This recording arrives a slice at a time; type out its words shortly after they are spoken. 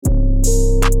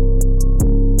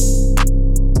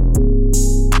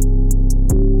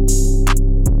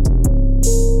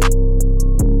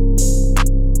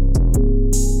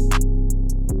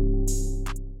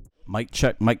Mic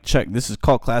check, mic check. This is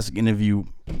Cult Classic interview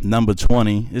number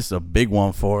 20. This is a big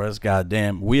one for us.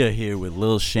 Goddamn. We are here with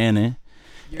Lil Shannon,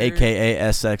 a.k.a.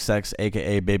 SXX,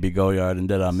 a.k.a. Baby Goyard. And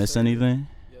did I miss anything?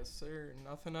 Yes, sir.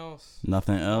 Nothing else.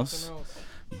 Nothing else?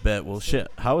 Bet. Well, shit.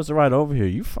 How was the ride over here?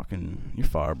 You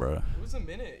far, bro. It was a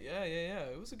minute. Yeah.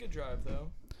 It was a good drive, though.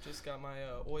 Just got my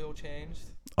oil changed.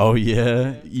 Oh,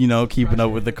 yeah. You know, keeping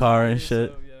up with the car and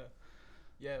shit. So,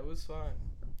 yeah, it was fine.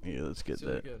 Yeah, let's get It's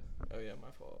really that. good. Oh, yeah, my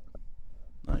fault.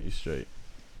 No, you straight.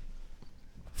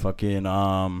 Fucking,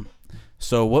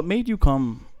 so what made you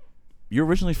come? You're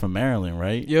originally from Maryland,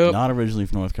 right? Yep. Not originally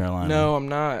from North Carolina. No, I'm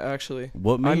not, actually.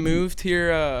 What made I you- moved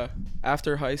here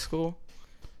after high school.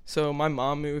 So my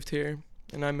mom moved here,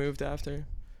 and I moved after.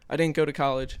 I didn't go to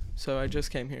college, so I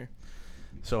just came here.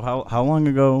 So how long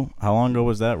ago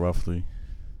was that roughly?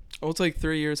 Oh, it's like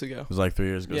 3 years ago. It was like 3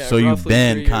 years ago. Yeah, So you've roughly 3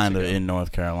 been years kind of ago. in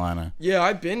North Carolina. Yeah,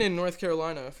 I've been in North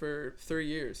Carolina for 3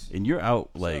 years. And you're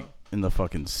out like So- in the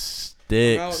fucking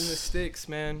sticks. I'm out in the sticks,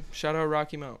 man. Shout out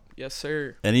Rocky Mount. Yes,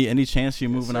 sir. Any chance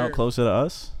you're Yes, moving out sir. closer to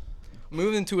us?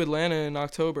 Moving to Atlanta in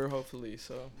October, hopefully.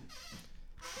 So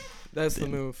that's the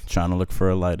move. Trying to look for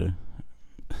a lighter.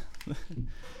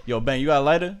 Yo, Ben, you got a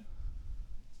lighter?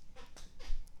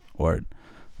 Word.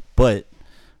 But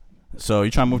so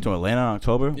you trying to move to Atlanta in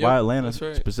October? Yep, Why Atlanta that's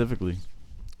right. specifically?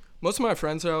 Most of my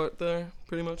friends are out there,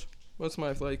 pretty much. Most of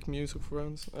my like music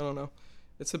friends. I don't know.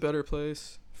 It's a better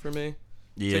place for me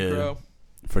to Yeah. grow.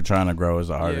 For trying to grow as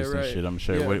an artist right. and shit. I'm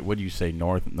sure. Yeah. What do you say?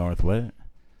 North what? Where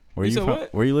You you said from?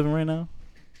 what? Where you living right now?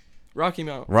 Rocky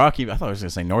Mount. Rocky. I thought I was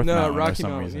gonna say North No, Mountain Rocky for some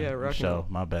Mountain. reason. Yeah, Rocky Michelle,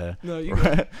 Mountain. my bad. No, you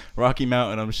go. Rocky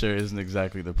Mountain, I'm sure, isn't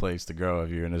exactly the place to grow if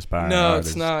you're an aspiring No, artist.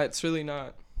 it's not. It's really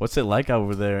not. What's it like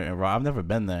over there? I've never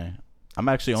been there. I'm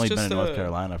actually only It's been in just, North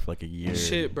Carolina for like a year.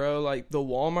 Shit, bro. Like the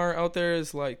Walmart out there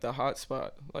is like the hot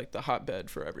spot, like the hotbed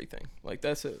for everything. Like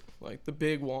that's it. Like the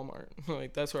big Walmart.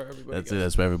 Like that's where everybody That's goes. it.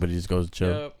 That's where everybody just goes to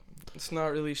chill. Yep. It's not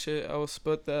really shit. I will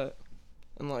split that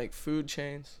and like food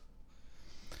chains.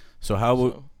 So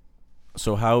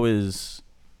how is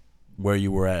where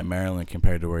you were at in Maryland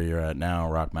compared to where you're at now,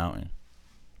 Rock Mountain?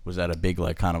 Was that a big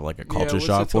like kind of like a culture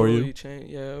shock for you?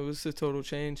 Yeah, it was a total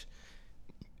change.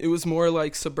 It was more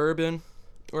like suburban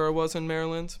where I was in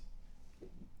Maryland.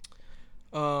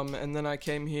 And then I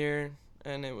came here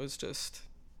and it was just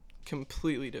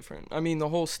completely different. I mean, the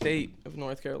whole state of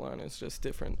North Carolina is just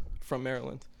different from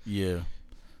Maryland. Yeah.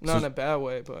 Not So in a bad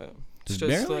way, but it's Does just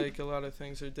Maryland- like a lot of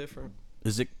things are different.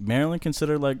 Is it Maryland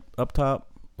considered like up top?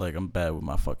 Like I'm bad with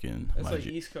my fucking It's like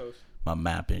East Coast. my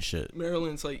map and shit.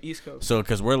 Maryland's like East Coast. So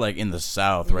because we're like in the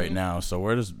South right Mhm. now, so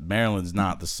where does Maryland's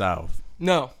not the South?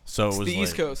 No, So it's it was the like,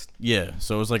 East Coast. Yeah,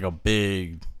 so it was like a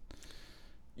big.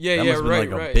 Yeah, that yeah, must've been right,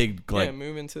 like a right. big, like- yeah,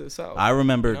 moving to the South. I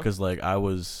remember You know? because like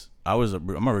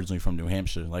I'm originally from New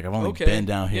Hampshire. Like I've only Okay, been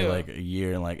down here yeah. like a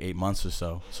year and like 8 months or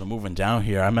so. So moving down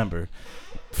here, I remember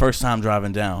first time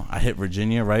driving down, I hit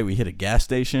Virginia. Right, we hit a gas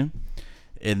station,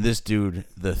 and this dude,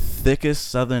 the thickest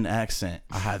Southern accent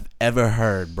I have ever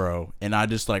heard, bro. And I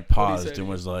just like paused say to and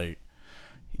you? was like,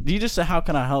 "He just said, how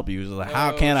can I help you?" He was like,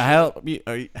 "How Oh, can I shit. help you?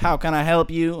 Or, how can I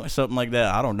help you?" Or something like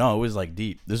that. I don't know. It was like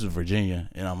deep. This is Virginia,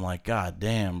 and I'm like, God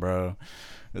damn, bro.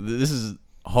 This is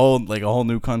a whole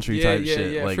new country type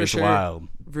shit. Yeah, Like for it's sure. wild.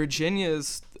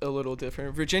 Virginia's a little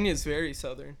different. Virginia's very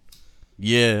southern.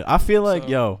 Yeah, I feel like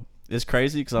So- it's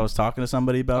crazy because I was talking to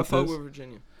somebody I about fuck this. with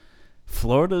Virginia.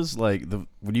 Florida's like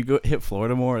when you go hit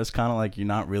Florida more, it's kind of like you're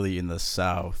not really in the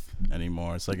South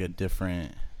anymore. It's like a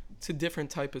different. It's a different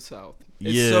type of South.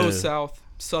 It's Yeah. so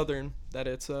southern that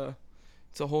it's a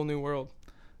whole new world.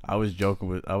 I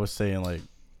was saying like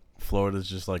Florida's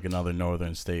just like another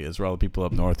northern state. It's where all the people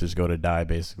up north just go to die,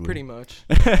 basically. Pretty much.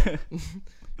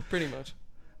 Pretty much.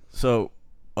 So,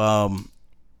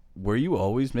 were you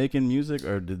always making music,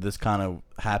 or did this kind of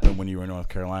happen when you were in North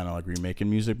Carolina? Like, were you making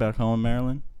music back home in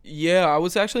Maryland? Yeah, I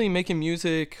was actually making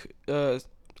music.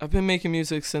 I've been making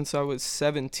music since I was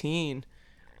 17,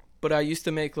 but I used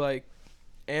to make like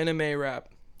anime rap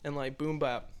and like boom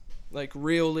bap, like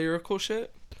real lyrical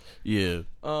shit. Yeah.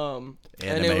 And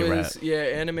Anime it rap. was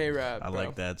anime rap. I bro.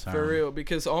 like that term. For real,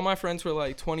 because all my friends were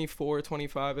like 24,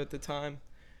 25 at the time,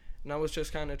 and I was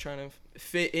just kind of trying to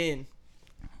fit in.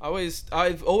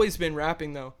 I've always been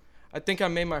rapping though. I think I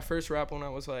made my first rap when I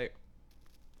was like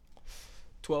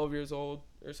 12 years old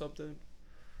or something.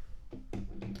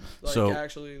 Like So-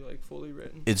 actually like fully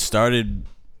written.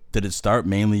 Did it start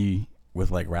mainly with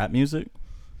like rap music?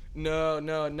 No,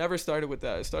 it never started with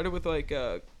that. It started with like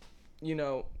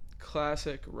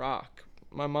classic rock.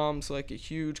 My mom's like a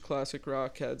huge classic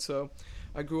rock head, so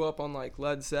I grew up on like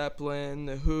Led Zeppelin,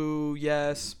 The Who,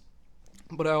 Yes,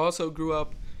 but I also grew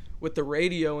up with the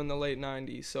radio in the late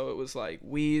 90s. So it was like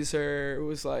Weezer, it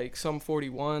was like Sum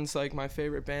 41's like my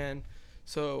favorite band.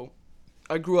 So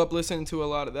I grew up listening to a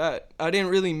lot of that. I didn't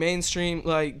really mainstream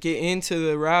like get into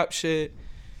the rap shit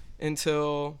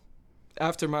until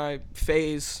after my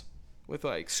phase with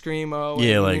like screamo.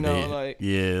 Yeah, and, like you know, the, like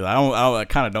yeah. I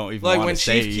kind of don't even like want when to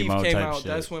say Chief Keef emo came type out. shit.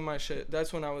 That's when my shit.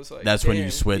 That's when I was like. That's when you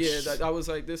damn, switched. Yeah, I was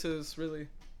like, this is really.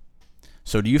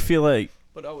 So do you feel like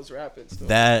But I was rapping still.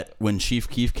 that when Chief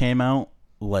Keef came out,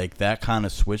 like that kind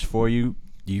of switch for you?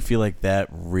 Do you feel like that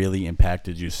really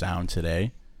impacted your sound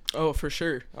today? Oh, for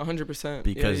sure, 100%.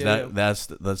 Because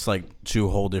that's like two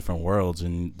whole different worlds,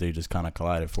 and they just kind of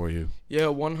collided for you. Yeah,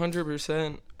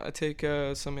 100%. I take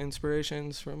some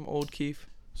inspirations from old Keef.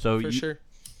 So for sure.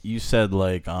 You said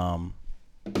like damn,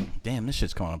 this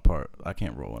shit's coming apart. I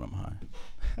can't roll when I'm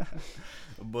high.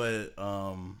 But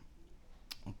I'll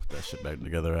put that shit back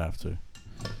together after.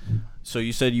 So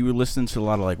you said you were listening to a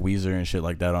lot of like Weezer and shit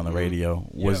like that on the radio.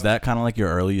 Was Yeah. that kind of like your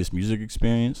earliest music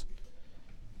experience?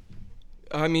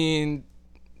 I mean,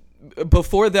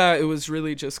 before that, it was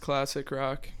really just classic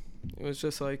rock. It was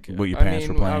just like, What your parents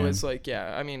were playing? I was like,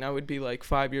 I would be like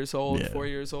 5 years old, Yeah. 4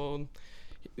 years old.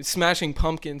 Smashing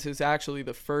Pumpkins is actually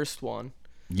the first one.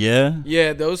 Yeah.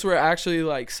 Yeah, those were actually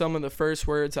like some of the first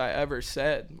words I ever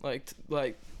said. Like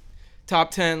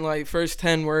top 10, like first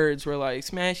 10 words were like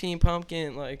Smashing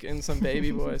Pumpkin, like in some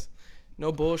baby voice.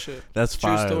 No bullshit. That's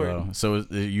True fire story. though. So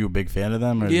are you a big fan of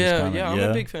them? Or Yeah, just kinda, I'm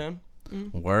a big fan.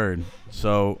 Word.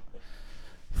 So,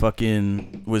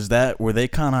 fucking, were they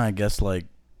kind of, I guess, like,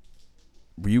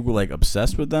 were you, like,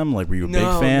 obsessed with them? Like, were you a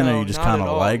big fan, or you just kind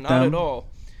of liked them? Not at all.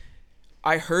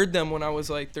 I heard them when I was,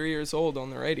 like, 3 years old on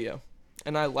the radio,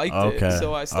 and I liked it,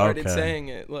 so I started saying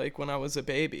it, like, when I was a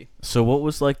baby. So, what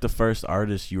was, like, the first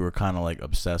artist you were kind of, like,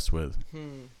 obsessed with?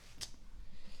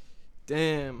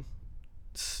 Damn.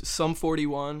 Sum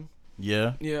 41.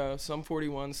 Yeah? Yeah, Sum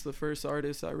 41's the first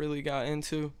artist I really got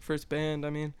into. First band,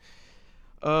 I mean.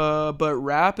 But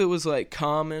rap, it was like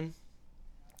Common.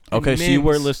 Okay, so you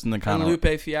were listening to kind and of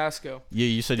Lupe Fiasco. Yeah,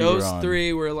 you said you were on. Those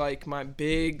three were like my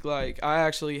big, like, I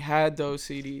actually had those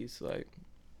CDs, like.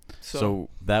 So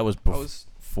that was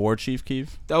before Chief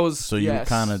Keef? That was. So you were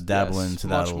kind of dabbling into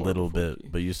that a little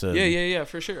bit, but you said. Yeah,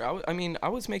 for sure. I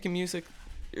was making music,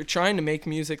 or trying to make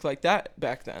music like that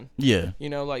back then. Yeah. You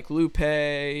know, like Lupe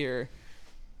or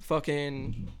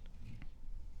fucking.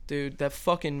 Dude, that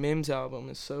fucking Mims album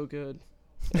is so good.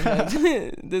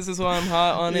 This is why I'm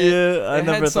hot on it. Yeah, I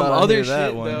never had some thought I'd other hear that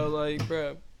shit one. though, like,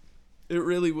 bro. It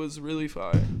really was really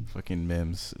fire. Fucking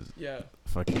Mims. Yeah.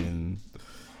 Fucking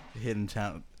hidden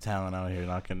talent out here,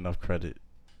 not getting enough credit.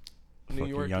 New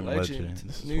York young legend.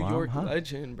 This is New why I'm York hot.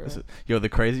 legend, bro. Yo, the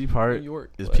crazy part New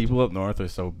York is legend. people up north are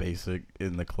so basic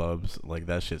in the clubs. Like,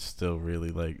 that shit's still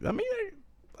really, like, I mean,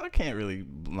 I can't really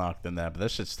knock them that, but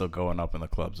that shit's still going up in the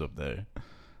clubs up there.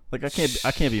 Like, I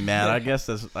can't be mad. I guess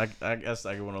I guess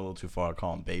I went a little too far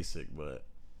calling basic, but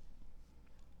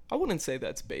I wouldn't say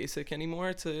that's basic anymore.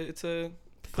 It's a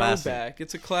Classic. throwback.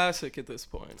 It's a classic at this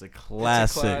point. it's a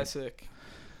classic. It's a classic.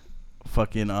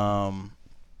 Fucking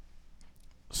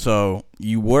So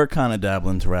you were kind of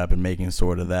dabbling to rap and making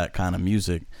sort of that kind of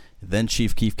music. Then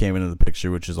Chief Keef came into the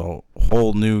picture, which is a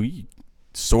whole new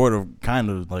sort of kind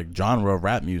of like genre of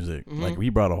rap music. Mm-hmm. Like, he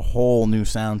brought a whole new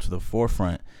sound to the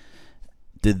forefront.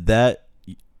 Did that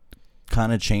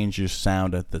kind of change your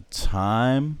sound at the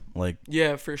time? Like,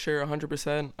 Yeah, for sure,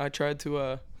 100%. I tried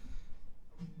to,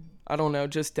 I don't know,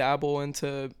 just dabble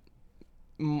into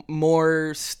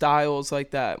more styles like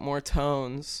that, more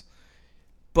tones.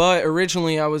 But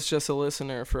originally, I was just a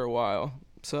listener for a while,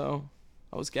 so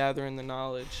I was gathering the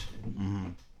knowledge.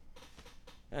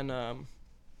 And I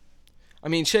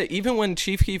mean, shit. Even when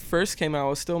Chief Keef first came out, I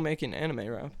was still making anime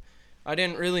rap. I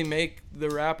didn't really make the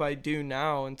rap I do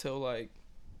now until like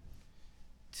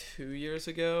 2 years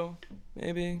ago,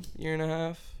 maybe year and a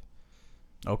half.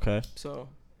 okay. So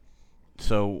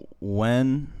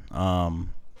when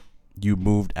you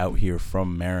moved out here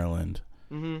from Maryland,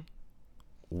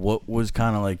 what was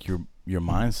kind of like your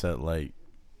mindset like?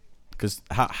 Because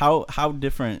how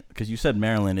different? Because you said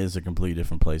Maryland is a completely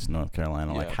different place in North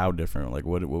Carolina. Like, Yeah. how different? Like,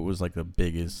 what was like the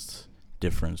biggest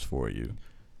difference for you?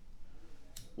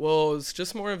 Well, it's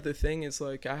just more of the thing is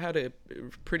like I had a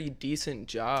pretty decent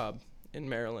job in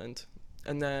Maryland,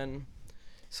 and then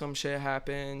some shit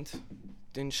happened,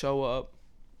 didn't show up.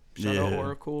 Shout out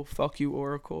Oracle, fuck you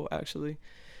Oracle, actually.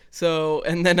 So,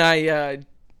 and then I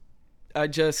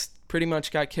just pretty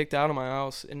much got kicked out of my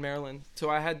house in Maryland, so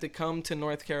I had to come to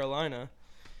North Carolina,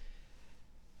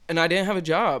 and I didn't have a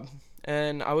job,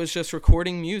 and I was just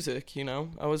recording music. You know,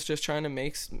 I was just trying to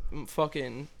make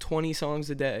fucking 20 songs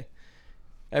a day.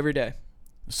 every day.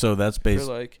 So that's For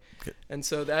basically like, and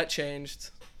so that changed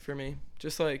for me.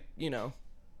 Just like,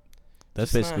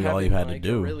 that's just not basically all you having, had like, to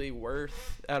do. a really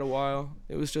worth at a while.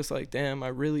 It was just like, damn, I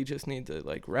really just need to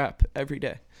like rap every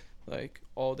day, like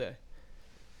all day.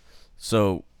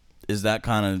 So did that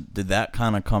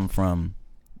kind of come from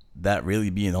that really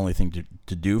being the only thing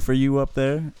to do for you up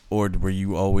there, or were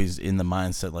you always in the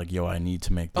mindset like, yo, I need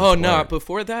to make this Oh no, work?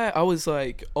 before that I was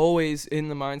like always in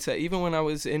the mindset. Even when I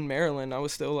was in Maryland, I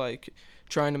was still like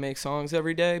trying to make songs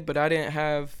every day, but I didn't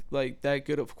have like that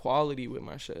good of quality with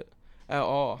my shit at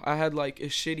all. I had like a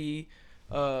shitty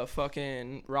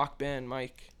fucking Rock Band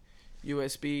mic,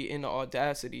 USB in the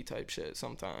Audacity type shit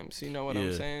sometimes. You know what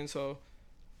I'm Yeah. saying? So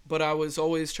but I was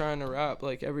always trying to rap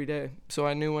like every day. So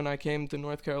I knew when I came to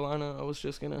North Carolina, I was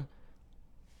just gonna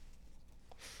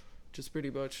just pretty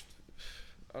much,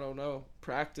 I don't know,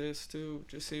 practice too.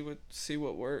 Just see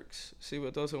what works, see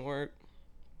what doesn't work.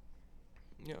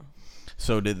 Yeah.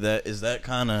 So is that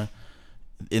kind of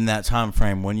in that time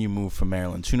frame when you moved from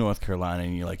Maryland to North Carolina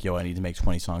and you're like, yo, I need to make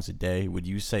 20 songs a day? Would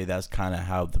you say that's kind of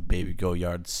how the Baby Go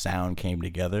Yard sound came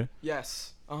together?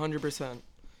 Yes, 100%.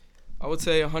 I would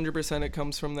say 100% it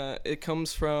comes from that. It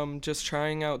comes from just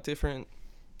trying out different,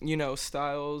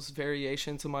 styles,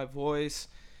 variations of my voice,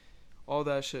 all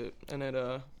that shit. And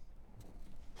I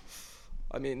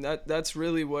mean, that's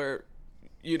really where,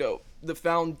 the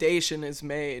foundation is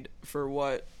made for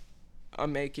what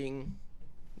I'm making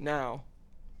now.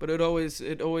 But it always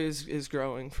is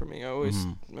growing for me.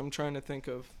 I'm trying to think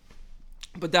of,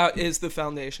 but that is the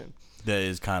foundation. That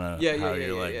is kind of how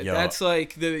you're like, yo. That's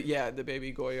like the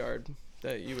Baby Goyard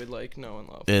that you would like know and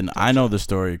love. And I know the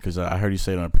story because I heard you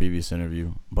say it on a previous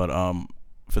interview. But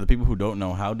for the people who don't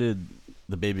know, how did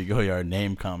the Baby Go Yard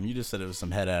name come? You just said it was some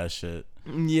head ass shit.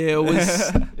 Yeah,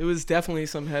 it was definitely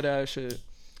some head ass shit.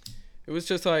 It was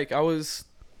just like I was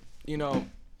in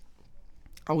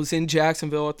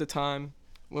Jacksonville at the time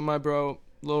with my bro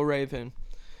Lil Raven.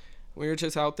 We were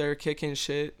just out there kicking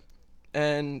shit.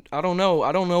 And I don't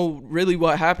know really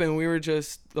what happened. We were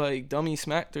just like dummy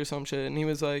smacked or some shit. And he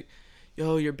was like,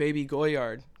 yo, you're Baby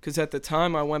Goyard. Because at the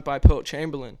time I went by Poet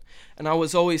Chamberlain. And I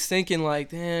was always thinking like,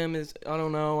 damn, I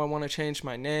don't know. I want to change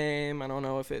my name. I don't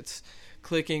know if it's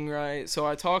clicking right. So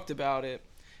I talked about it.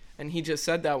 And he just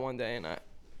said that one day. And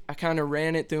I kind of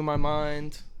ran it through my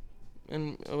mind.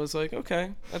 And I was like,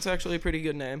 okay, that's actually a pretty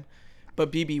good name.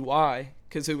 But BBY,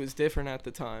 because it was different at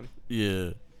the time.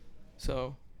 Yeah.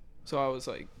 So I was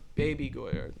like, Baby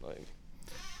Goyard, like.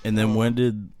 And then when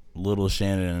did Little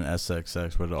Shannon and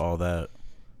SXX, where did all that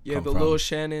come from? Little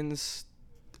Shannon's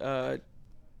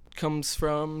comes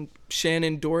from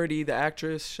Shannon Doherty, the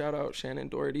actress. Shout out Shannon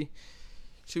Doherty.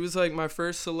 She was like my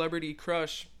first celebrity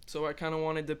crush, so I kind of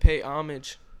wanted to pay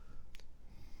homage.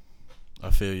 I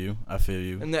feel you.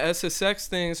 And the SSX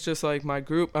thing is just like my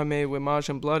group I made with Maj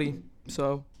and Bloody.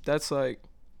 So that's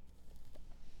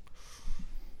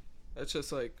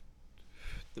just like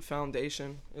the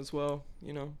foundation as well,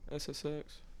 SSX.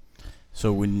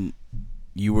 So when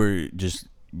you just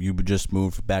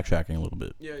moved, backtracking a little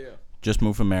bit. Yeah. Just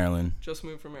moved from Maryland. Just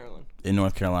moved from Maryland. In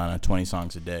North Carolina, 20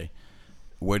 songs a day.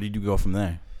 Where did you go from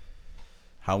there?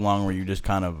 How long were you just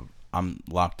kind of, I'm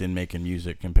locked in making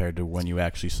music compared to when you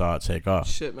actually saw it take off?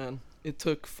 Shit, man. It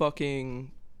took fucking,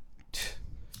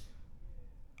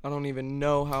 I don't even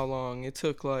know how long. It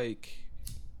took like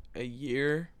a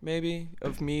year maybe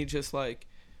of me just like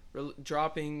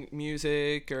dropping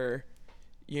music, or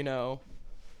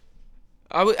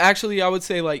I would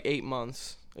say like 8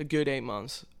 months, a good 8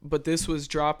 months. But this was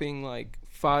dropping like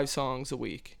 5 songs a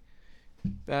week,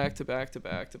 back to back to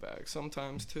back to back,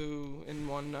 sometimes 2 in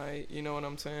one night. You know what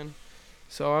I'm saying?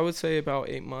 So I would say about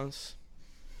 8 months.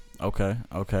 Okay.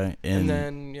 And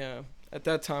then at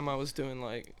that time I was doing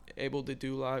like able to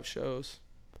do live shows.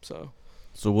 So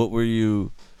what were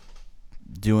you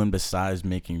doing besides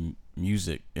making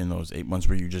music in those 8 months?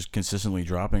 Were you just consistently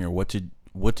dropping, or what did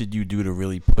you do to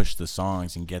really push the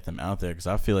songs and get them out there? Because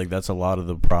I feel like that's a lot of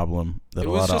the problem that a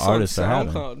lot of artists are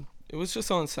having. It was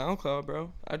just on SoundCloud,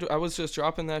 bro. I was just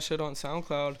dropping that shit on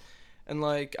SoundCloud, and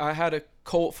like I had a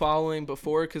cult following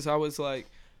before because I was like,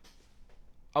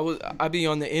 I'd be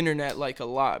on the internet like a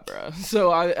lot, bro.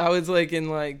 So I was like in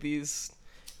like these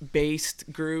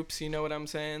based groups, you know what I'm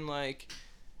saying? Like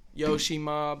Yoshi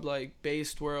Mob, like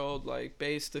Based World, like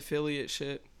Based affiliate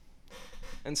shit.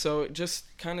 And so it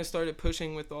just kind of started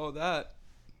pushing with all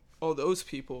those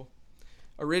people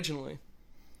originally.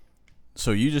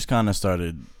 So you just kind of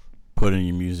started putting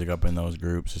your music up in those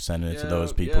groups or sending it to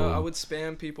those people. Yeah, I would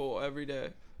spam people every day.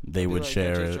 They would like,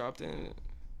 share I just it. dropped in.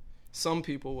 Some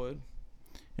people would.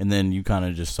 And then you kind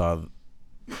of just saw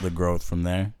the growth from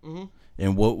there. Mm-hmm.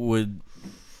 And what would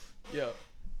Yeah.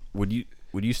 would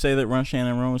you say that Run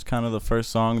Shannon Run was kind of the first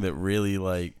song that really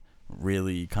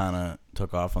kind of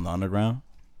took off on the underground?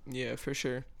 Yeah, for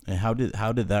sure. And how did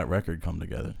that record come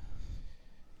together?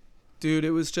 Dude,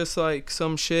 it was just like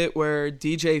some shit where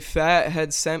DJ Fat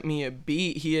had sent me a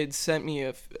beat. He had sent me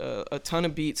a ton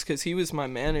of beats because he was my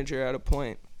manager at a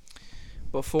point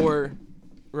before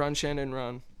Run Shannon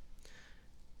Run.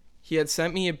 He had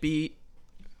sent me a beat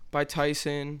by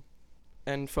Tyson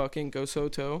and fucking Go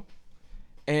Soto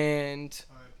and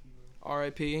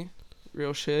R.I.P.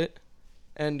 Real shit.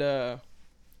 And I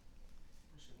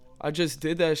just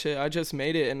did that shit. I just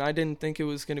made it, and I didn't think it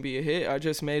was gonna be a hit. I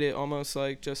just made it almost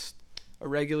like just a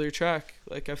regular track.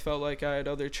 Like I felt like I had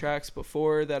other tracks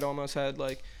before that almost had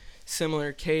like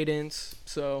similar cadence,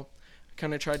 so I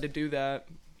kind of tried to do that,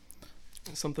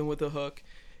 something with a hook.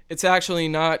 It's actually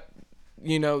not,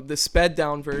 the sped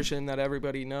down version that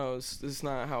everybody knows. This is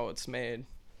not how it's made.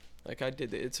 Like I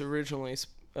did it. It's originally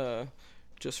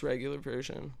just regular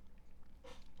version,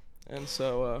 and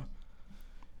so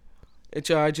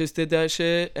I just did that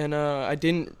shit, and I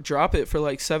didn't drop it for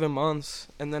like 7 months,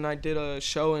 and then I did a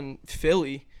show in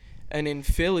Philly, and in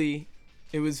Philly,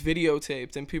 it was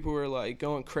videotaped, and people were like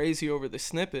going crazy over the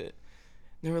snippet.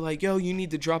 They were like, "Yo, you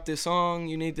need to drop this song.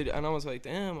 You need to," and I was like,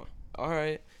 "Damn, all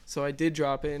right." So I did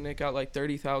drop it, and it got like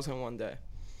 30,000 one day.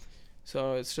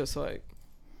 So it's just like,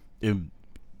 Would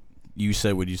you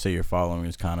say your following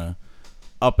is kind of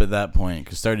up at that point?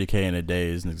 Because 30K in a day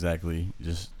isn't exactly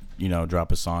just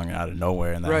drop a song out of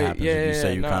nowhere and that right, happens. Yeah, you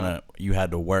say no. you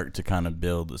had to work to kind of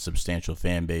build a substantial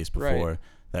fan base before Right.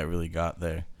 that really got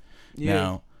there. Yeah.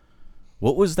 Now,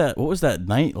 what was that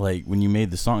night like when you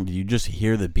made the song? Did you just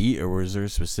hear the beat, or was there a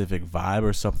specific vibe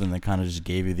or something that kind of just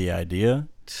gave you the idea?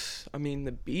 I mean,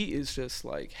 the beat is just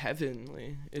like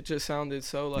heavenly. It just sounded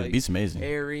so like The beat's amazing.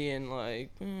 airy and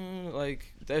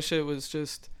like that shit was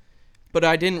just. But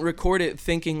I didn't record it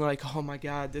thinking like, oh my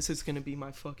god, this is gonna be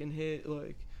my fucking hit.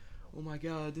 Like, oh my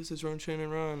god, this is Run Shannon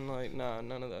Run. Like, nah,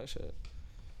 none of that shit.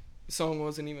 The song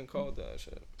wasn't even called that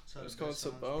shit. It was called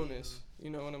Sabonis. You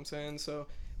know what I'm saying? So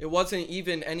it wasn't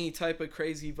even any type of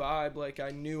crazy vibe. Like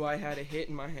I knew I had a hit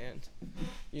in my hand.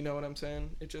 You know what I'm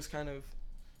saying? It just kind of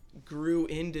grew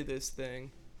into this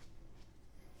thing.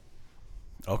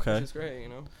 Okay. Which is great,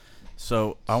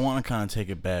 So I want to kind of take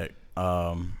it back.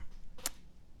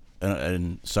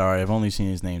 And sorry, I've only seen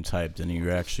his name typed, and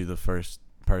you're actually the first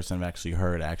person I've actually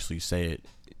heard actually say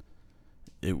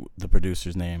it. The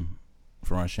producer's name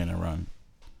for Run Shannon Run.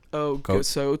 Oh,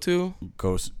 Gosotu?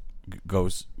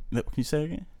 Can you say it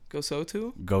again?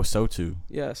 Gosotu? Gosotu.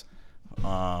 Yes.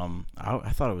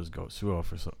 I thought it was Gosuo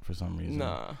for some reason.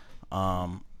 Nah.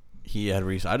 He had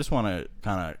I just want to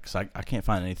kind of, cause I can't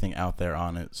find anything out there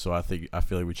on it, so I feel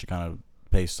like we should kind of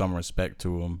pay some respect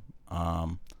to him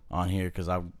on here, because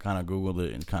I've kind of Googled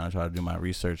it and kind of tried to do my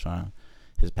research on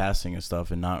his passing and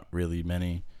stuff, and not really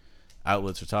many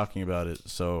outlets are talking about it.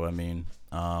 So I mean,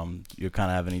 you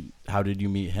kind of have how did you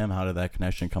meet him? How did that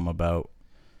connection come about?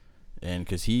 And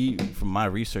because from my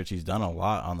research, he's done a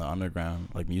lot on the underground,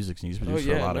 like music, and he's produced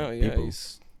for a lot of people.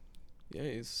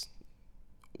 He's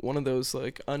one of those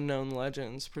like unknown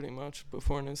legends, pretty much,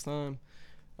 before in his time.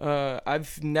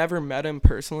 I've never met him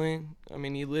personally. I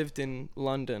mean, he lived in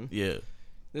London. Yeah.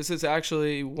 This is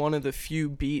actually one of the few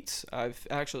beats I've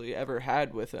actually ever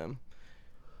had with him.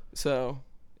 So,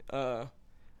 I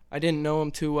didn't know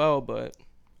him too well, but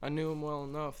I knew him well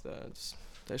enough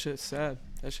that shit's sad.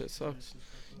 That shit sucks.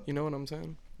 You know what I'm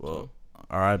saying? Well,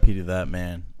 R.I.P. to that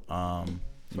man.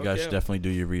 You guys should definitely do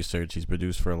your research. He's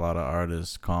produced for a lot of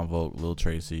artists: Convoke, Lil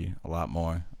Tracy, a lot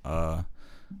more.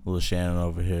 Lil Shannon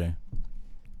over here.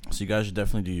 So you guys should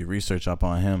definitely do your research up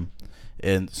on him.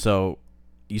 And so,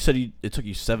 you said it took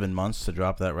you 7 months to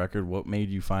drop that record. What made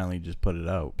you finally just put it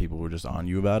out? People were just on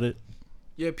you about it?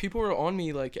 Yeah, people were on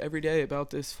me like every day about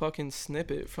this fucking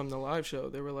snippet from the live show.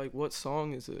 They were like, "What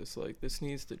song is this? Like, this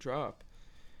needs to drop."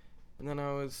 And then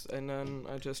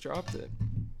I just dropped it.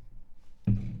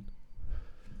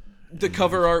 The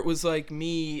cover art was like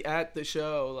me at the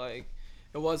show. Like,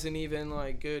 it wasn't even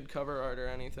like good cover art or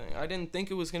anything. I didn't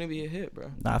think it was gonna be a hit,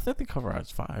 bro. Nah, I think the cover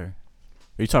art's fire.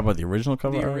 Are you talking about the original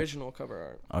cover art? The original cover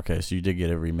art. Okay, so you did get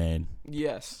it remade.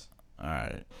 Yes. All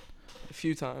right. A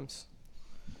few times.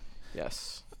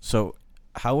 Yes. So,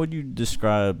 how would you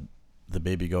describe the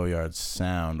Baby Goyard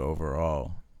sound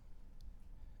overall?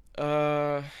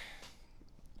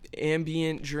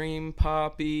 Ambient, dream,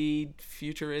 poppy,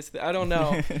 futuristic. I don't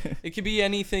know. It could be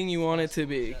anything you want it to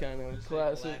be. Kind of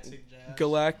classic,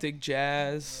 galactic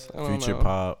jazz. I don't Future know.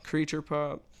 pop. Creature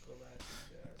pop.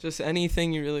 Just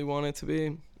anything you really want it to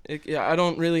be. I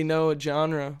don't really know a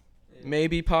genre.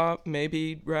 maybe pop,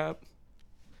 maybe rap,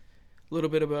 a little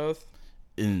bit of both.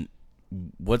 In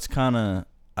what's kind of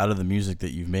out of the music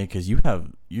that you've made, because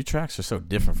your tracks are so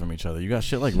different from each other. You got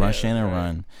shit like Run Shannon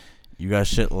Run. You got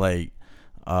shit like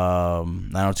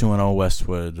 90210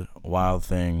 Westwood, Wild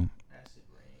Thing.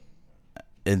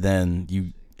 And then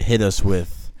you hit us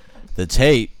with the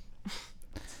tape.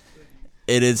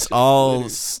 It's all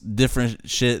different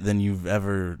shit than you've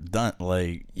ever done.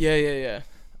 Like, yeah.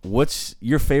 What's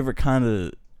your favorite kind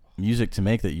of music to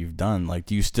make that you've done? Like,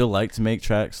 do you still like to make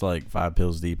tracks like 5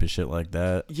 Pills Deep and shit like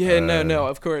that? Yeah, no,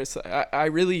 of course. I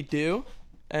really do.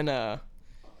 And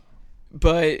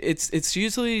but it's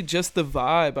usually just the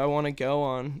vibe I want to go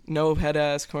on. No head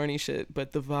ass corny shit,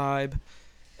 but the vibe.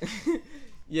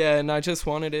 Yeah, and I just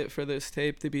wanted it for this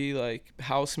tape to be like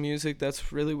house music.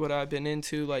 That's really what I've been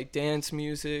into, like dance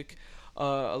music,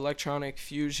 electronic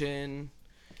fusion.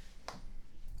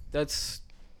 That's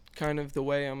kind of the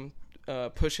way I'm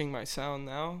pushing my sound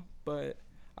now. But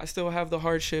I still have the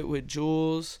hard shit with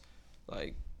Jules.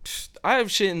 Like, I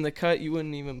have shit in the cut you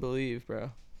wouldn't even believe,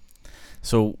 bro.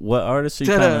 So what artists are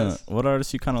you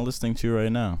kind of listening to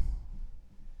right now?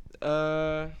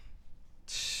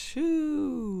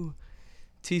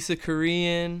 Tisa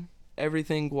Korean,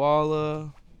 Everything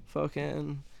Guala,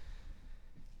 fucking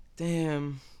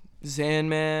damn,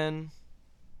 Zanman,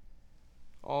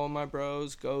 all my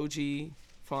bros, Goji,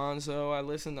 Fonzo. I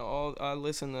listen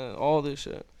to all this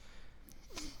shit.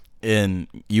 And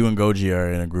you and Goji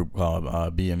are in a group called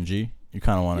BMG. You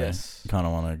kind of want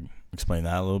to explain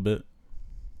that a little bit.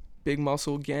 Big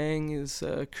Muscle Gang is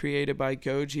created by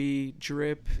Goji,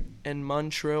 Drip, and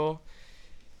Muntrill.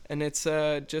 And it's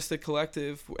just a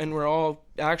collective, and we're all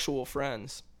actual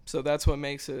friends. So that's what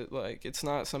makes it, like, it's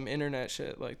not some internet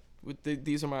shit. Like,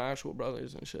 these are my actual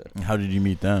brothers and shit. How did you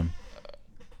meet them?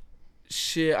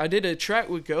 Shit, I did a track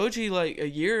with Goji, like, a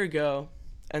year ago.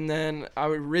 And then I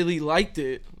really liked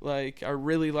it. Like, I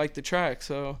really liked the track.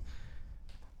 So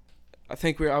I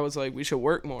think I was like, we should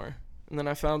work more. And then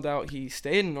I found out he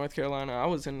stayed in North Carolina. I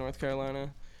was in North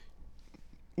Carolina.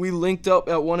 We linked up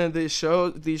at one of these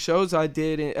shows I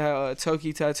did at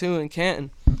Toki Tattoo in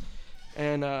Canton.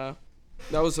 And that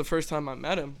was the first time I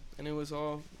met him. And it was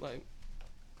all, like,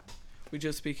 we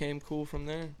just became cool from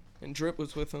there. And Drip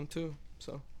was with him, too.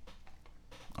 So.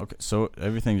 Okay, so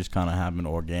everything just kind of happened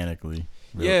organically.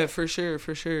 Really? Yeah, for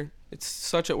sure. It's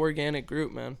such an organic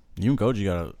group, man. You and Goji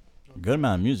got a good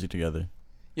amount of music together.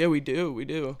 Yeah, we do. We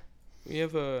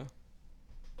have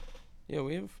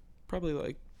probably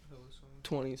like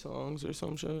 20 songs or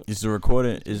some shit. Is the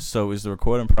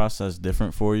recording process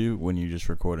different for you when you just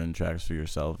recording tracks for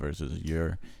yourself versus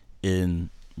you're in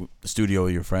the studio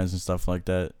with your friends and stuff like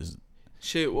that?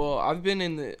 Well, I've been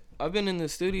in the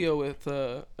studio with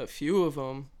a few of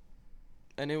them,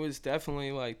 and it was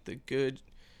definitely like a good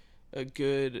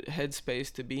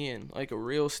headspace to be in, like a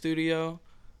real studio.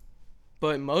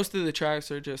 But most of the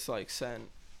tracks are just like sent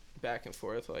back and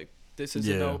forth, like, this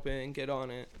isn't open, get on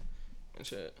it and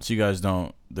shit. So you guys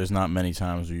there's not many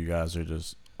times where you guys are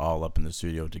just all up in the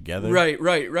studio together?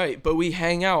 Right. But we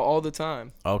hang out all the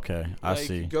time. Okay, I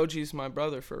see. Goji's my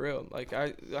brother for real. Like,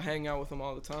 I hang out with him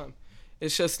all the time.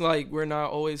 It's just like we're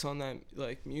not always on that,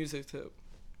 like, music tip.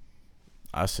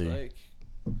 I see. Like,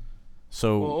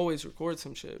 so we'll always record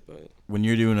some shit, but when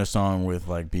you're doing a song with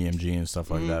like BMG and stuff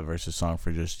like that versus song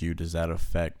for just you, does that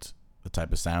affect the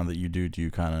type of sound that you do? Do you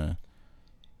kind of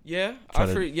yeah,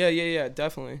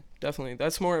 definitely.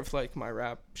 That's more of like my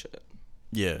rap shit.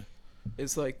 Yeah,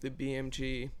 it's like the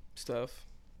BMG stuff.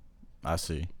 I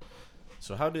see.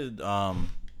 So how did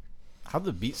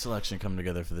the beat selection come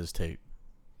together for this tape?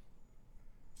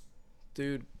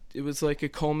 Dude, it was like a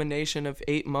culmination of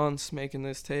 8 months making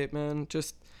this tape, man.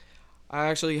 Just, I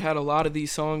actually had a lot of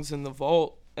these songs in the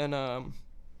vault, and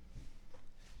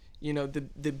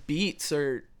the beats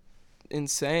are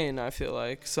insane. I feel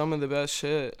like some of the best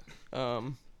shit.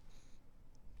 It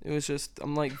was just,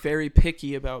 I'm like very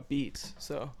picky about beats,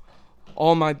 so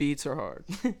all my beats are hard.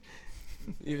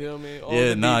 You feel me?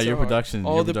 Your production.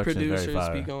 All the producers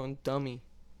be going dummy.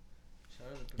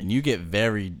 And you get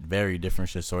very, very different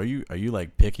shit. So are you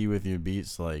like picky with your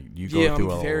beats? Like, you go through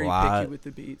a lot? Yeah, I'm very picky with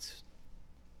the beats.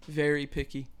 Very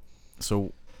picky.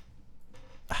 So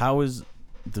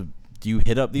do you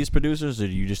hit up these producers, or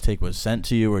do you just take what's sent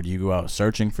to you, or do you go out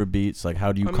searching for beats? Like,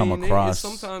 how do you come across?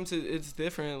 Sometimes it's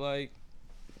different. Like,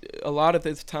 a lot of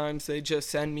the times they just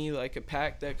send me like a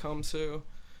pack that comes through.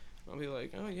 I'll be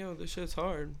like, oh, yo, this shit's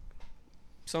hard.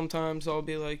 Sometimes I'll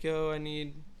be like, yo, I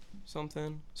need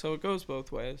something. So it goes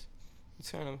both ways.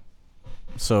 It's kind of.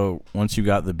 So once you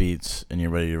got the beats and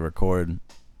you're ready to record,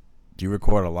 Do you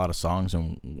record a lot of songs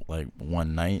in like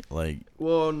one night? Like,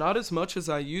 Well, not as much as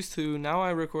I used to. Now I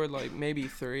record like maybe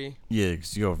 3. yeah,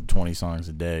 'cause you go for 20 songs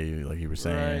a day, like you were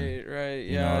saying. Right.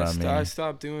 You Yeah, know what I mean? I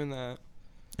stopped doing that.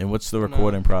 And what's the No.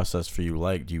 recording process for you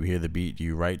like? Do you hear the beat? Do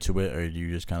you write to it, or do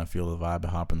you just kind of feel the vibe and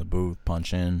hop in the booth,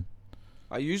 punch in?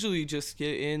 I usually just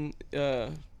get in,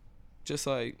 just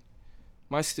like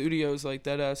my studio's like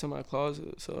dead ass in my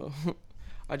closet, so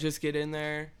I just get in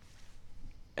there,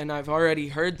 and I've already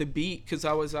heard the beat because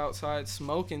I was outside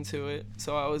smoking to it,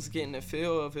 so I was getting a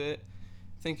feel of it,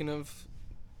 thinking of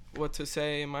what to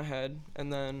say in my head,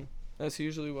 and then that's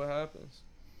usually what happens.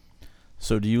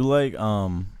 So do you like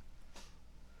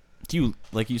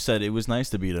like you said, it was nice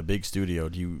to be at a big studio.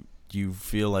 Do you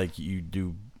feel like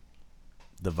the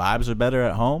vibes are better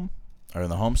at home, or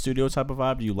the home studio type of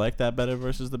vibe? Do you like that better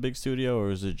versus the big studio,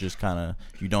 or is it just kind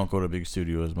of you don't go to big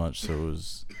studio as much, so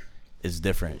it's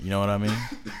different? You know what I mean?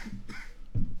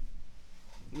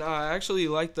 Nah, I actually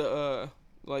like the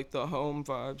home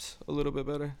vibes a little bit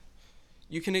better.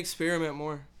 You can experiment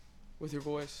more with your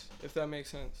voice, if that makes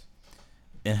sense.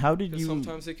 And how did 'Cause you?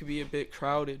 sometimes it can be a bit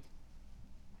crowded.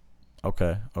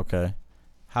 Okay.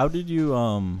 How did you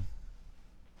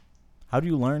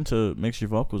learn to mix your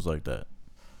vocals like that?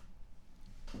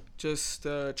 Just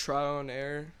trial and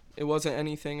error. It wasn't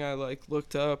anything I like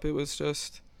looked up. It was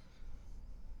just,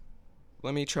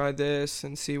 let me try this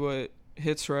and see what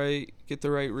hits right, get the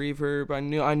right reverb.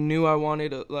 I knew I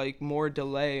wanted like more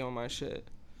delay on my shit.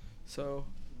 So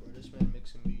Bro, this man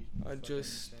mixing me. I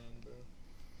just insane, bro.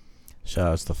 Shout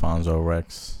out to Fonzo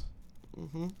Rex.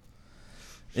 mhm.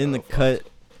 In the Shout out cut,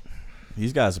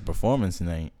 these guys are performing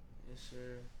tonight. Yes,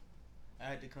 sir. I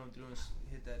had to come through and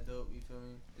hit that dope. You feel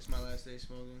me? It's my last day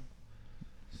smoking.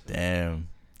 So, Damn.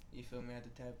 You feel me? I had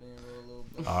to tap in, roll a little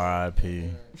bit. R.I.P.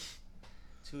 Yeah.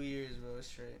 2 years, bro. It's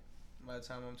straight. By the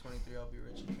time I'm 23, I'll be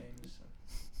rich and famous.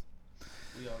 So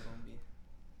we all gonna be.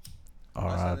 I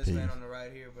saw this R.I.P. man on the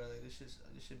ride here, bro. Like, this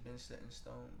shit been set in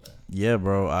stone, bro. Yeah,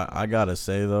 bro. I gotta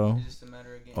say though, It's just a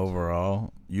matter of getting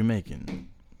overall, you making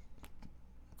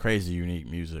crazy unique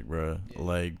music, bro. Yeah.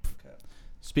 Like, Okay.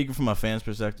 speaking from a fan's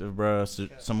perspective, bro, Okay.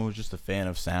 someone who's just a fan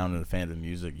of sound and a fan of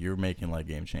music, you're making like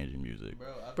game changing music.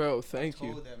 Bro, thank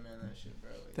you. Told that man that shit,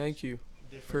 bro. Like, Thank you.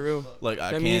 different For real. as fuck. Like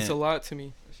I That means a can't lot to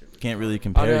me. That shit can't really retarded.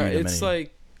 compare you to It's many.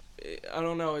 like, I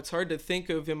don't know. It's hard to think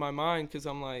of in my mind because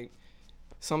I'm like,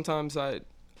 sometimes I'm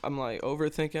like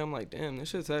overthinking. I'm like, damn, this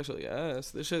shit's actually ass.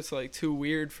 This shit's like too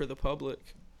weird for the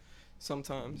public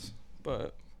sometimes.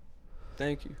 But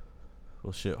thank you.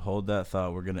 Well, shit, hold that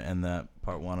thought. We're going to end that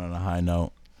part 1 on a high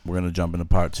note. We're going to jump into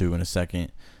part 2 in a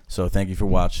second. So thank you for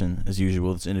watching. As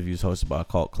usual, this interview is hosted by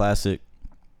Cult Classic.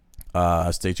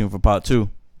 Stay tuned for part 2.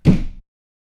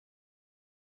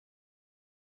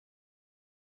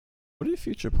 What are your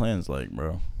future plans like,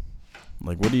 bro?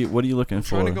 Like, what are you looking I'm for?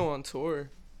 trying to go on tour.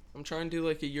 I'm trying to do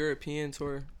like a European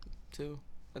tour too.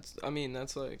 That's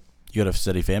like, You got a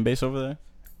steady fan base over there?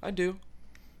 I do.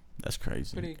 That's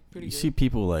crazy. Pretty You good. see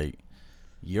people like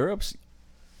Europe's.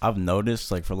 I've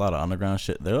noticed like for a lot of underground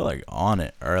shit, they're like on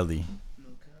it early. No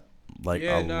cap. Like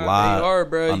yeah, a nah, lot. they are,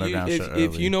 bro. underground If shit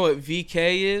if early. you know what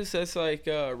VK is, that's like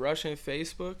Russian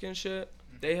Facebook and shit.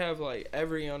 They have like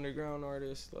every underground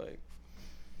artist like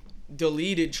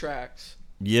deleted tracks.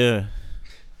 Yeah.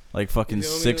 Like fucking You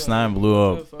feel me? 6ix9ine Like, blew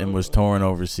what up the and was fuck? touring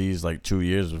overseas like 2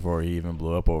 years before he even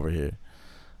blew up over here.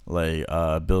 Like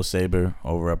Bill Saber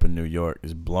over up in New York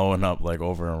is blowing up like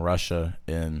over in Russia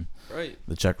and Right.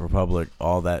 the Czech Republic,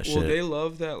 all that Well, shit. they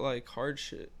love that like hard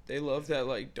shit. They love that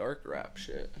like dark rap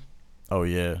shit, Oh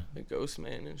yeah. like Ghost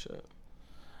Man and shit.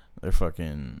 They're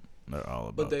all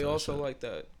about But they that also shit. like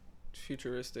that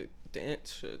futuristic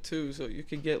dance shit too. So you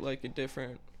could get like a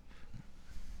different.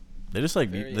 They just like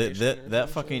variation or that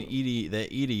some fucking shit. that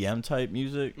EDM type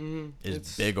music is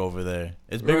It's big over there.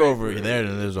 It's big right, over right, there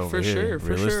than it is over for here. sure, for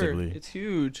realistically. sure. It's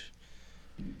huge.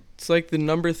 It's like the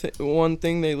number one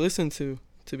thing they listen to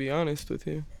be honest with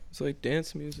you. It's like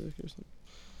dance music or something.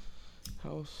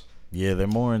 House. Yeah, they're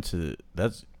more into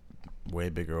that's way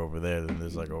bigger over there than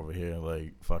there's like over here.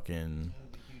 Like fucking They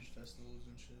have the huge festivals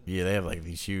and shit. yeah, they have like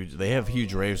these huge. They have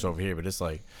huge raves over here, but it's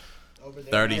like Over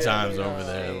there, 30 yeah, times yeah, over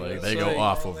there. yeah, Like it's they go like-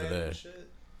 off Orlando over there. and shit.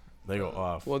 They go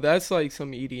off. Well, that's like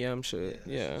some EDM shit. that's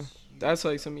Yeah. just huge. That's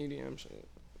like some EDM shit,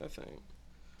 I think.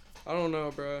 I don't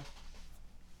know, bruh.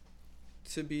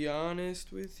 To be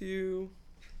honest with you,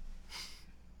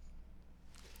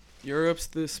 Europe's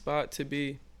the spot to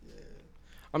be. Yeah.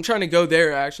 I'm trying to go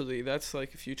there, actually. That's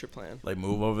like a future plan. Like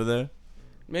move over there.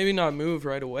 Maybe not move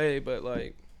right away, but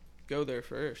like go there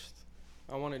first.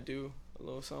 I want to do a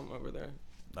little something over there.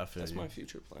 I feel That's you. my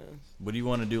future plans. What do you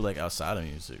want to do like outside of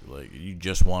music? Like, you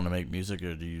just want to make music,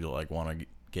 or do you like want to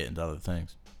get into other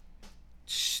things?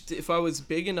 If I was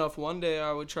big enough, one day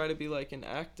I would try to be like an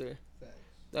actor. Facts.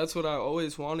 That's what I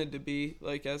always wanted to be,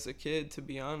 like as a kid. To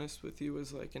be honest with you,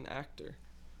 was like an actor.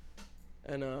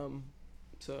 And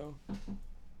so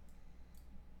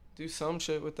do some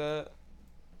shit with that.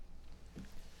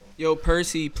 Yo,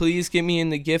 Percy, please get me in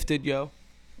the Gifted, yo.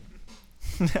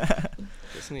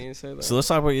 Just need to say that. So let's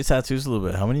talk about your tattoos a little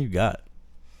bit. How many you got?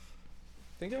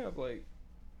 I think I have like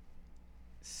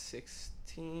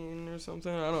 16 or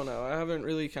something. I don't know. I haven't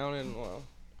really counted in a while.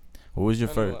 What was your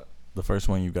I know first? The first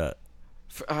one you got?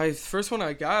 First one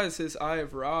I got is his Eye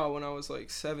of Ra when I was like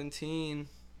 17.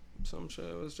 Some shit.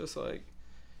 It was just like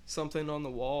something on the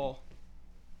wall.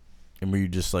 And were you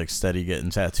just like steady getting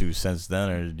tattoos since then,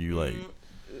 or did you like?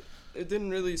 It didn't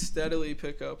really steadily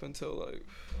pick up until like,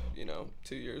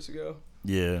 2 years ago.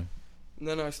 Yeah. And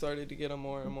then I started to get them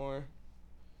more and more,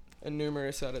 and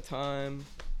numerous at a time,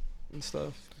 and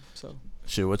stuff. So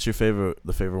Shit. What's your favorite?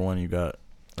 The favorite one you got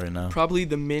right now? probably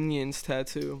the Minions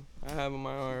tattoo I have on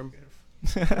my arm.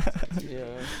 Yeah.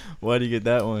 Why do you get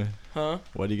that one? Huh?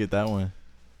 Why do you get that one?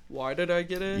 Why did I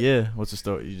get it? Yeah. What's the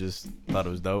story? You just thought it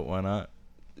was dope. Why not?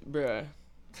 Bruh.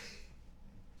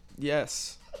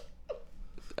 Yes.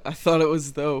 I thought it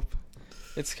was dope.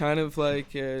 It's kind of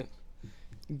like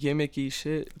gimmicky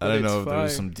shit. I But don't it's know if there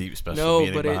was fire. some deep special No,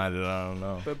 meaning but behind it. I don't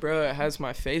know. But bro, it has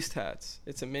my face tats.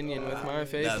 It's a minion with my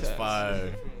face That's tats.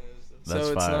 fire. So That's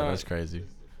it's fire. not- That's crazy.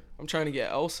 I'm trying to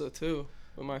get Elsa too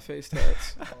with my face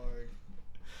tats. Hard.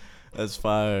 That's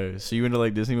fire. So you into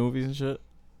like Disney movies and shit?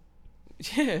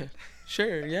 Yeah,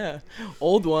 sure, yeah.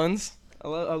 Old ones. I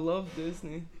love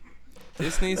Disney.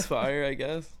 Disney's fire, I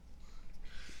guess.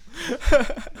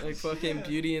 Like fucking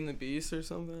Beauty and the Beast or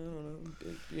something. I don't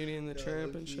know. Beauty and the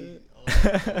Tramp and shit.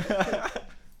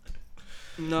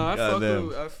 No, I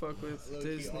Goddamn. fuck with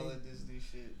Disney. All the Disney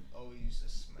shit always used to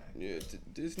smack. Yeah,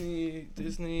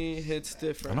 Disney hits I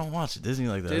different. don't watch Disney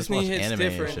like that. I just Disney watch hits anime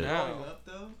different and shit. now. Growing up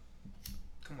though,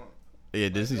 come on, Yeah,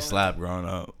 Disney Like, slapped growing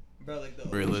up. bro. Like the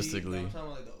Realistically. OG, I'm talking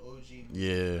about like the OG. Movies,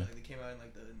 Yeah. Like they came out in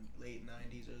like the late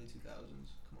 '90s, early 2000s.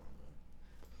 Come on,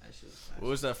 bro. That shit was classic.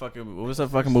 What was that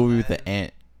fucking movie with the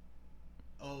ant?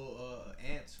 Oh,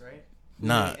 Ants, right?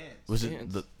 Nah, Ants. was it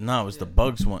Ants. the? Nah, it was the Yeah.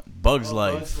 Bugs one. Bugs Oh,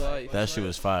 Life. Bugs Life. That shit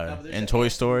was Nah, fire. but there's And an Toy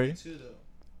Ants Story. movie too, though.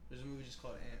 There's a movie just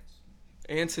called Ants.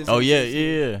 Ants is Oh in yeah, Disney.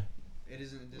 yeah. It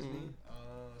isn't Disney. Mhm.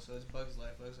 So it's Bugs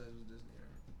Life. Bugs Life was Disney,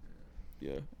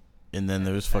 right? Yeah, And then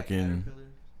there was Fat fucking. Caterpillar.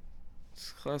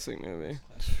 it's a classic movie.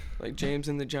 It's classic. Like James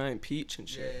and the Giant Peach and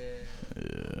Yeah, shit. yeah,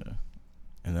 yeah. Yeah.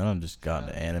 And then I'm just got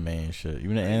into anime and shit. You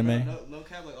into Like, anime? No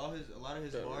cap, like a lot of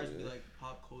his Yeah, bars be yeah. like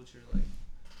pop culture, like,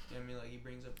 you know what I mean? Like he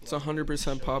brings up. It's lot of 100%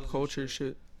 shows pop and culture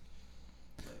shit.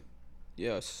 Like,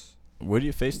 Yes. Where do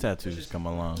your face that tattoos shit's come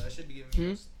fun, along? though. That should be giving me Hmm?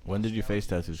 those When did your face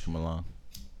nostalgia tattoos come along?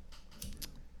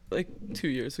 Like 2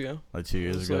 years ago. Like 2 It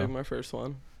years was ago. like my first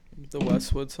one. The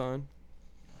Westwood sign.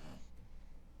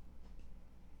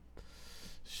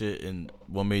 Shit, and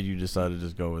what made you decide to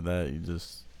just go with that? You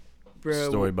just Bruh,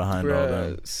 story behind all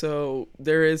that. So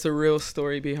there is a real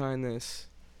story behind this.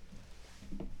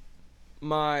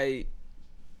 My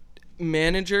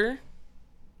manager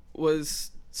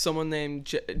was someone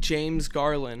named James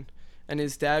Garland, and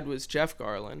his dad was Jeff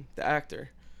Garland, the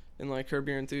actor, and like Curb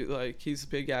Your Enthusiasm. Like he's a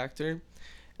big actor,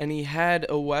 and he had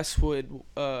a Westwood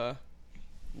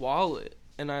wallet,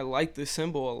 and I liked the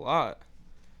symbol a lot.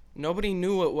 Nobody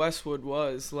knew what Westwood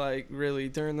was, like, really,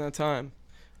 during that time.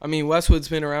 I mean, Westwood's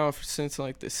been around since,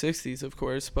 like, the 60s, of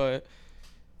course, but,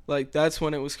 like, that's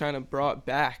when it was kind of brought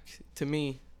back to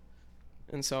me.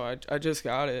 And so I just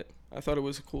got it. I thought it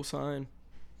was a cool sign.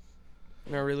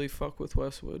 And I really fuck with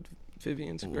Westwood.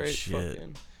 Vivian's a Oh, great shit.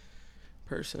 fucking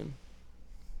person.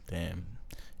 Damn.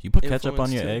 You put ketchup on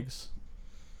Influence your too. eggs?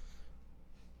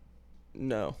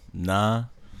 No. Nah,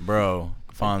 bro.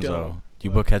 Fonzo, don't. do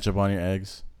you put ketchup on your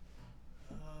eggs?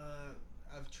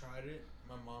 I've tried it.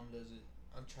 My mom does it.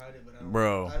 I've tried it, but I don't.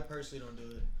 Bro. I personally don't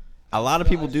do it. A lot of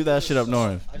people do that shit up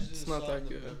north. I just do It's the not salt that and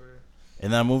the good. pepper.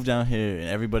 And then I moved down here, and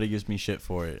everybody gives me shit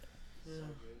for it.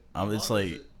 Yeah. It's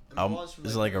like,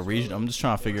 it's like a region. I'm just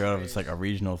trying to figure out if it's like a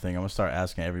regional thing. I'm gonna start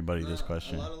asking everybody this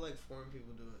question. A lot of like foreign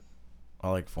people do it.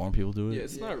 Oh, like foreign people do it? Yeah,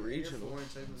 it's not if you're regional. foreign,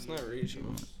 technically It's not you're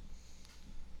regional. Jews.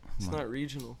 It's My- not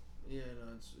regional. Yeah,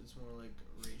 no, it's more like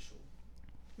racial.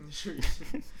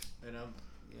 And I'm,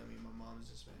 I mean, my mom is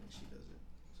Hispanic. She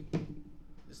does it.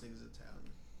 This nigga's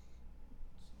Italian.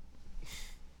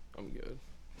 I'm good.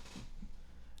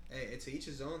 Hey, it's to each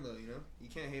his own though, you know. You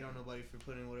can't hate on nobody for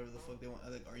putting whatever the fuck they want.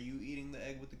 Like, are you eating the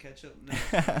egg with the ketchup? No.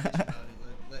 Bitch about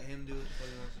it. Let him do what the fuck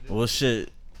he wants to do. Well,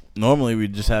 shit. normally we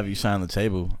just have you sign the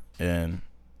table, and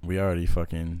we already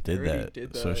fucking did Already that.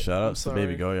 did So that. shout I'm out to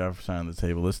Baby sorry. Goyard for signing the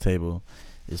table. This table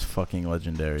is fucking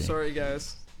legendary. Sorry,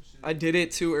 guys. I did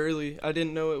it too early. I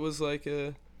didn't know it was like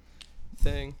a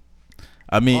thing.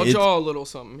 I mean, I'll draw a little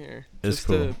something here. it's Just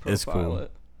cool. To profile It's cool.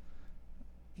 It.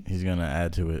 He's gonna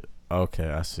add to it. Okay,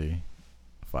 I see.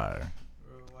 Fire.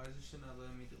 Bro, why is this shit not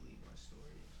letting me delete my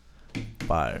story?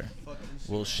 Fire. Fuck this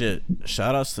Well, shit. shit.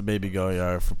 Shout outs to Baby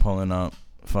Goyard for pulling up.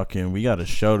 Fucking, we got a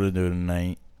show to do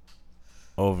tonight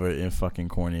over in fucking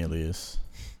Cornelius.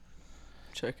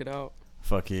 Check it out.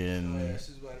 Fucking. This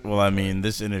is what Well, I mean,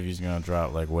 this interview's gonna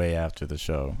drop like way after the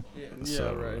show. Yeah.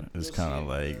 So right. it's You'll kind see of it,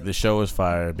 like bro. the show was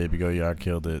fire. Baby Goyard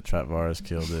killed it. Trap Varus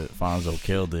killed it. Fonzo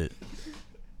killed it.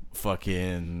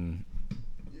 Fucking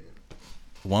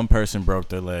one person broke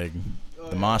their leg.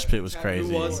 The mosh pit was It's happened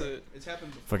crazy. Who was before. it? It's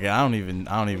happened before. Fuck it, I don't even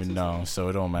his know. name? So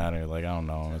it don't matter. Like I don't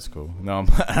know. It's cool. No,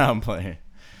 I'm playing.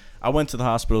 I went to the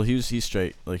hospital. He's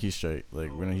straight. Like he's straight.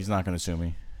 Like he's not gonna sue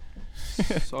me.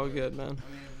 It's all good, man. I mean,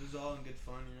 it was all in good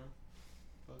fun, you know.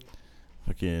 Fuck it.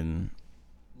 Fucking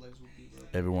Legs will be broken.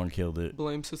 everyone killed it.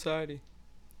 Blame society.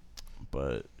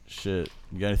 But shit,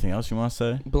 you got anything else you want to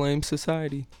say? Blame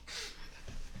society.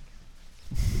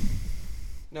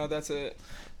 No, that's it.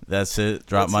 That's it.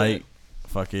 Drop That's mic. it.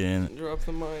 Fucking Drop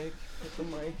the mic. Put the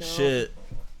mic out. shit.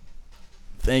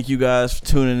 Thank you guys for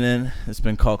tuning in. It's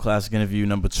been Cult Classic Interview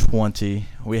number 20.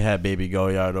 We had Baby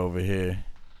Goyard over here.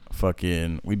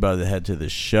 Fucking, we about to head to the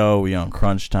show. We on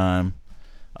crunch time.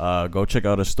 Go check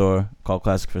out our store,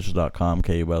 cultclassicofficial.com,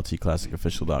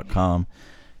 KULTclassicofficial.com.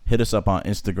 Hit us up on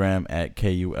Instagram at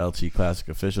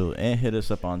KULTclassicofficial, and hit us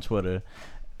up on Twitter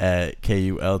at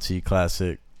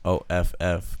KULTclassicoff,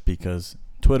 because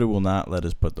Twitter will not let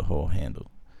us put the whole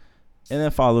handle. And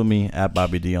then follow me at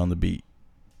Bobby D on the beat.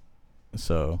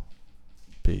 So,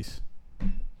 peace.